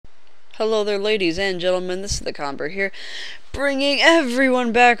Hello there, ladies and gentlemen, this is the Comber here, bringing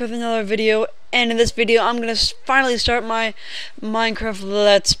everyone back with another video. And in this video, I'm going to finally start my Minecraft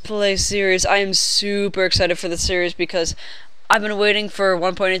Let's Play series. I am super excited for this series because I've been waiting for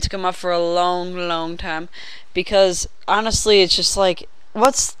 1.8 to come out for a long time. Because, honestly, it's just like,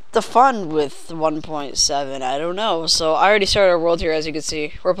 what's the fun with 1.7? I don't know. So, I already started a world here, as you can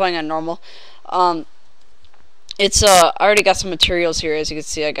see. We're playing on normal. I already got some materials here, as you can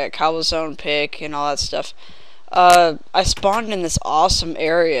see. I got cobblestone, pick, and all that stuff. I spawned in this awesome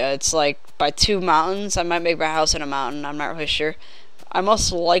area. It's like by 2 mountains. I might make my house in a mountain. I'm not really sure. I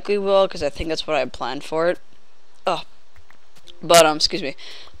most likely will, because I think that's what I planned for it. Excuse me.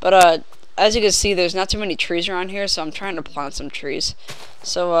 As you can see, there's not too many trees around here, so I'm trying to plant some trees.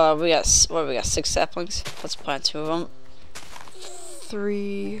 So, we got 6 saplings. Let's plant 2 of them.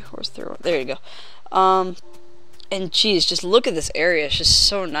 3, where's the 3rd one? There you go. And geez, just look at this area. It's just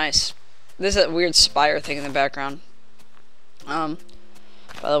so nice. There's that weird spire thing in the background. By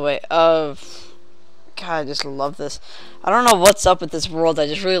the way, God, I just love this. I don't know what's up with this world. I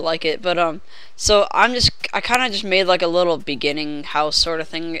just really like it. But so I kind of just made like a little beginning house sort of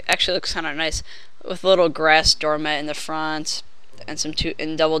thing. It actually looks kind of nice with a little grass doormat in the front and some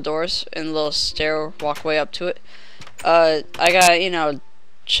double doors and a little stair walkway up to it. I got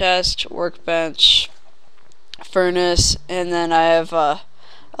chest, workbench, furnace, and then I have a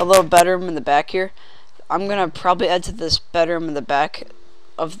little bedroom in the back here. I'm gonna probably add to this bedroom in the back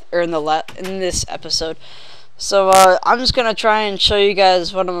in this episode. So I'm just gonna try and show you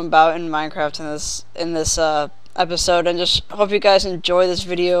guys what I'm about in Minecraft in this episode, and just hope you guys enjoy this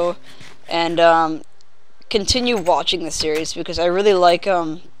video and continue watching the series, because I really like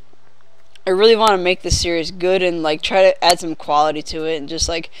I really want to make this series good and like try to add some quality to it and just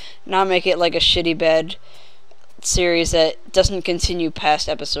like not make it like a shitty bad series that doesn't continue past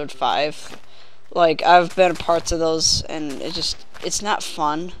episode 5. Like, I've been a parts of those and it's not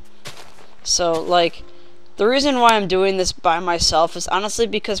fun. So like, the reason why I'm doing this by myself is honestly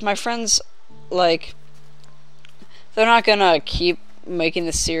because my friends, like, they're not gonna keep making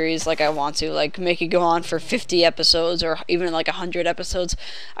the series like I want to, like make it go on for 50 episodes or even like 100 episodes.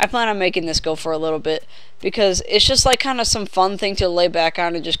 I plan on making this go for a little bit because it's just like kind of some fun thing to lay back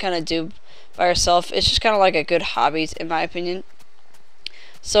on and just kind of do by yourself. It's just kind of like a good hobby in my opinion.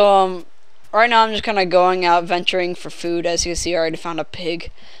 So right now I'm just kind of going out venturing for food. As you can see, I already found a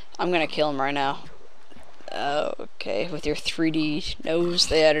pig. I'm gonna kill him right now. Okay, with your 3D nose,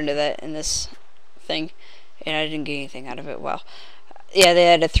 they added that in this thing, and I didn't get anything out of it. Wow. Yeah, they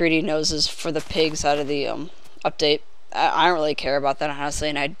added 3D noses for the pigs out of the update. I don't really care about that, honestly,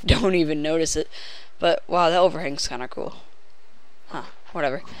 and I don't even notice it. But wow, that overhang's kind of cool. Huh,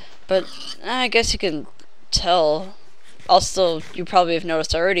 whatever. But I guess you can tell. Also, you probably have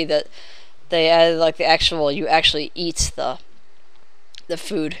noticed already that they added like the actual, you actually eat the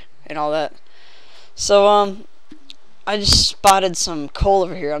food and all that. So I just spotted some coal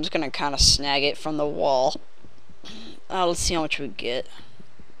over here. I'm just gonna kind of snag it from the wall. Let's see how much we get.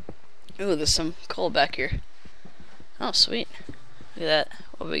 Ooh, there's some coal back here. Oh, sweet. Look at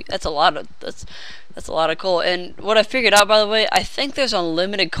that. That's a lot of coal. And what I figured out, by the way, I think there's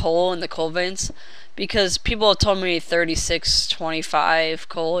unlimited coal in the coal veins, because people have told me 36, 25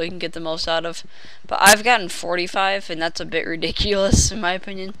 coal you can get the most out of. But I've gotten 45, and that's a bit ridiculous in my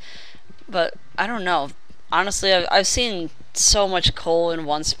opinion. But I don't know. Honestly, I've seen so much coal in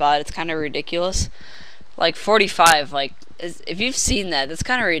one spot. It's kind of ridiculous. Like 45, like, if you've seen that, that's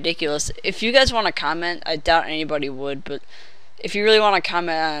kind of ridiculous. If you guys want to comment, I doubt anybody would, but if you really want to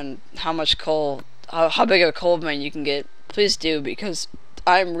comment on how much coal, how big of a coal vein you can get, please do, because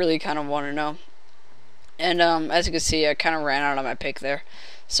I really kind of want to know. And as you can see, I kind of ran out of my pick there,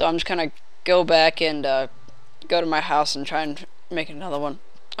 so I'm just gonna go back and go to my house and try and make another one.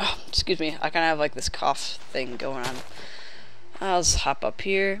 Oh, excuse me, I kind of have like this cough thing going on. I'll just hop up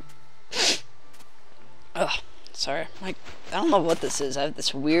here. Ugh, sorry. Like, I don't know what this is. I have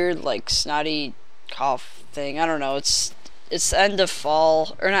this weird, like, snotty cough thing. I don't know. It's end of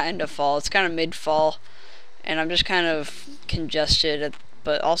fall, or not end of fall. It's kind of mid-fall, and I'm just kind of congested,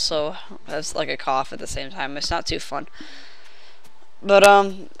 but also has like a cough at the same time. It's not too fun. But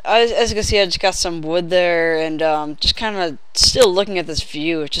as you can see, I just got some wood there, and just kind of still looking at this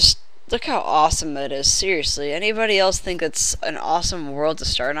view. Just look how awesome it is. Seriously, anybody else think it's an awesome world to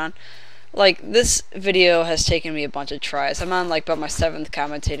start on? Like, this video has taken me a bunch of tries. I'm on, like, about my 7th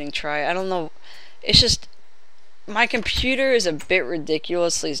commentating try. I don't know. It's just, my computer is a bit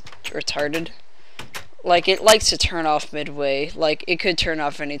ridiculously retarded. Like, it likes to turn off midway. Like, it could turn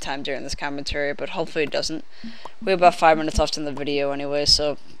off anytime during this commentary, but hopefully it doesn't. We have about 5 minutes left in the video anyway,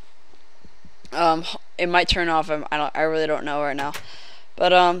 so It might turn off. I really don't know right now.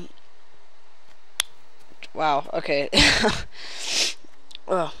 But wow. Okay.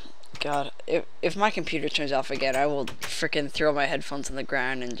 Oh God. If my computer turns off again, I will freaking throw my headphones on the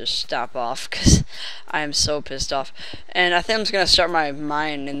ground and just stop off because I am so pissed off. And I think I'm just gonna start my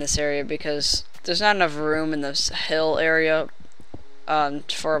mine in this area because there's not enough room in this hill area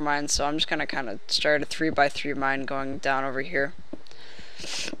for a mine, so I'm just gonna kind of start a 3x3 mine going down over here.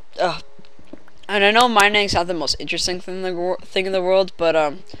 And I know mining's not the most interesting thing in the world, but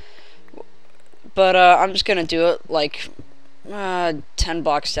I'm just gonna do it like 10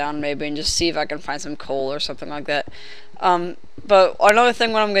 blocks down maybe, and just see if I can find some coal or something like that. But another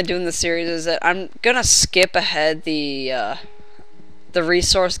thing what I'm gonna do in this series is that I'm gonna skip ahead the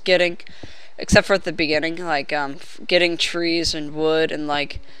resource getting, except for at the beginning, like getting trees and wood and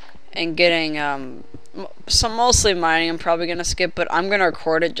getting some mostly mining. I'm probably gonna skip, but I'm gonna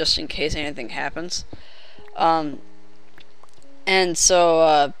record it just in case anything happens. And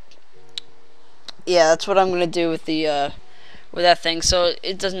so yeah, that's what I'm gonna do with the with that thing, so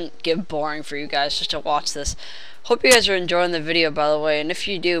it doesn't get boring for you guys just to watch this. Hope you guys are enjoying the video, by the way, and if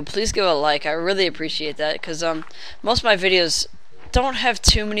you do, please give it a like. I really appreciate that, because most of my videos don't have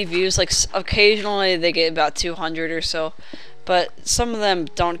too many views. Like occasionally they get about 200 or so, but some of them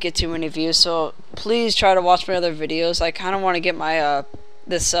don't get too many views. So please try to watch my other videos. I kind of want to get my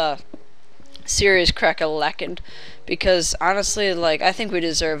this series crack-a-lackin', because honestly, like, I think we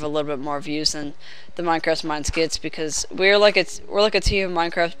deserve a little bit more views than the TheMinecraftMinds gets, because we're like a team of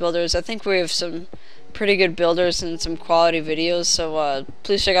Minecraft builders. I think we have some pretty good builders and some quality videos, so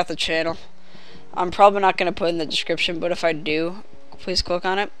please check out the channel. I'm probably not going to put in the description, but if I do, please click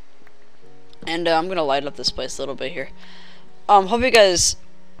on it. And I'm going to light up this place a little bit here. Hope you guys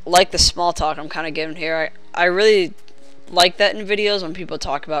like the small talk I'm kind of giving here. I really like that in videos, when people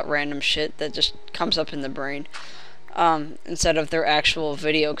talk about random shit that just comes up in the brain, instead of their actual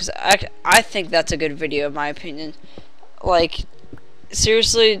video, because I think that's a good video in my opinion. Like,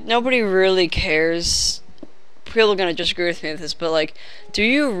 seriously, nobody really cares. People are gonna disagree with me with this, but like, do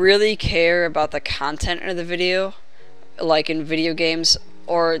you really care about the content of the video, like in video games,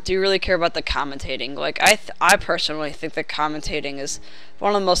 or do you really care about the commentating? Like, I personally think the commentating is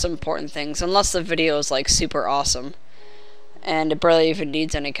one of the most important things, unless the video is like super awesome and it barely even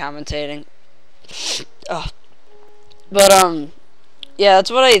needs any commentating. But yeah, that's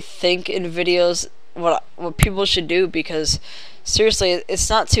what I think in videos, what people should do, because seriously, it's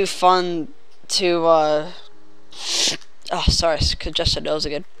not too fun to oh, sorry, congested nose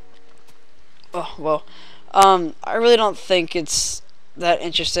again. Oh, whoa. I really don't think it's that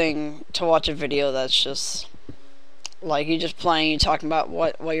interesting to watch a video that's just like you just playing, you talking about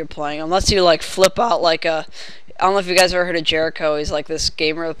what you're playing, unless you like flip out like a, I don't know if you guys ever heard of Jericho. He's like this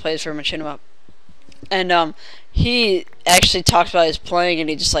gamer that plays for Machinima, and he actually talks about his playing, and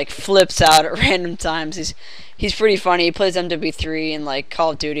he just like flips out at random times. He's pretty funny. He plays MW3 and like Call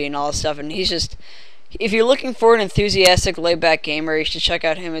of Duty and all this stuff, and he's just, if you're looking for an enthusiastic, laid-back gamer, you should check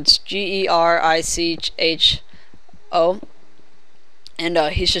out him. It's GERICHO, and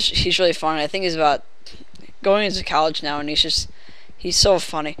he's really funny. I think he's about going into college now, and he's so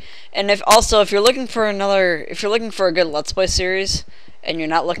funny. And if you're looking for a good Let's Play series, and you're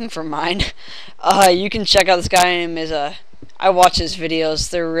not looking for mine, you can check out this guy. Name is I watch his videos.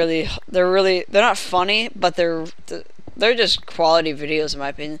 They're not funny, but they're just quality videos in my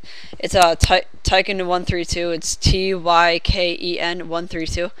opinion. It's Tyken132. It's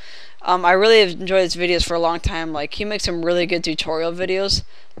TYKEN132. I really have enjoyed his videos for a long time. Like, he makes some really good tutorial videos,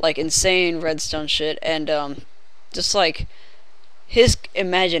 like insane redstone shit, and just like his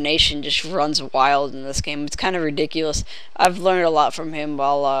imagination just runs wild in this game. It's kind of ridiculous. I've learned a lot from him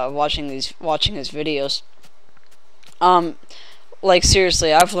while watching his videos. Like,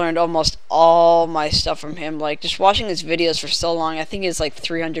 seriously, I've learned almost all my stuff from him. Like, just watching his videos for so long. I think he has like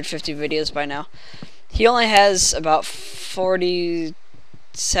 350 videos by now. He only has about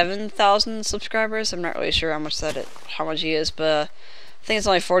 47,000 subscribers. I'm not really sure how much he is, but I think it's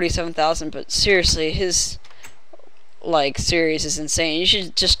only 47,000. But seriously, his like series is insane. You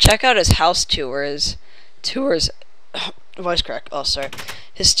should just check out his house tour. His tours, voice crack. Oh, sorry.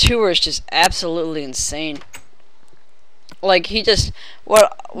 His tour is just absolutely insane. Like, he just,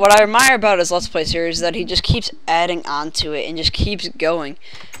 what I admire about his Let's Play series is that he just keeps adding on to it and just keeps going.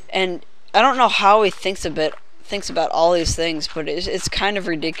 And I don't know how he thinks about all these things, but it's kind of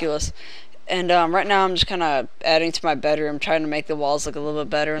ridiculous. And right now I'm just kind of adding to my bedroom, trying to make the walls look a little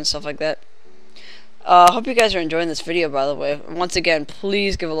bit better and stuff like that. Hope you guys are enjoying this video, by the way. Once again,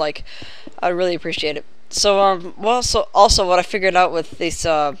 please give a like. I'd really appreciate it. So, also what I figured out with this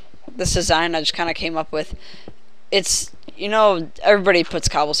this design I just kind of came up with. It's, you know, everybody puts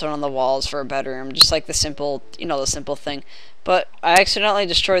cobblestone on the walls for a bedroom, just like the simple, you know, the simple thing. But I accidentally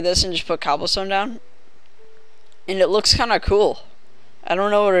destroyed this and just put cobblestone down, and it looks kind of cool. I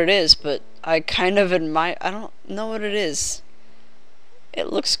don't know what it is, but I kind of admire. I don't know what it is. It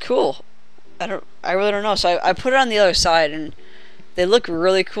looks cool. I really don't know. So I put it on the other side, and they look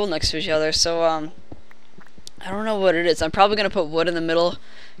really cool next to each other. So I don't know what it is. I'm probably gonna put wood in the middle,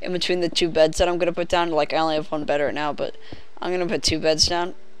 in between the two beds that I'm gonna put down. Like, I only have one bed right now, but I'm gonna put two beds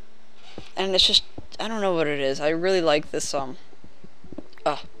down, and it's just, I don't know what it is. I really like this I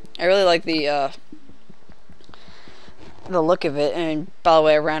really like the look of it. And by the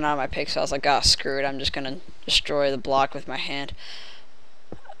way, I ran out of my pick, so I was like, ah, screw it. I'm just gonna destroy the block with my hand.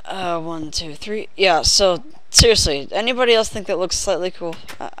 1, 2, 3. Yeah. So seriously, anybody else think that looks slightly cool?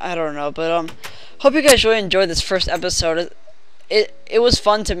 I don't know, but hope you guys really enjoyed this first episode. It was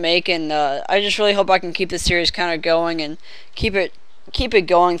fun to make, and I just really hope I can keep this series kind of going and keep it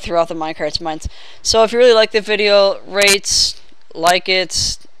going throughout the MinecraftMinds. So if you really like the video, rate, like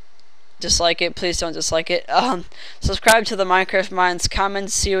it, dislike it. Please don't dislike it. Subscribe to the MinecraftMinds. Comment,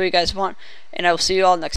 see what you guys want, and I will see you all next time.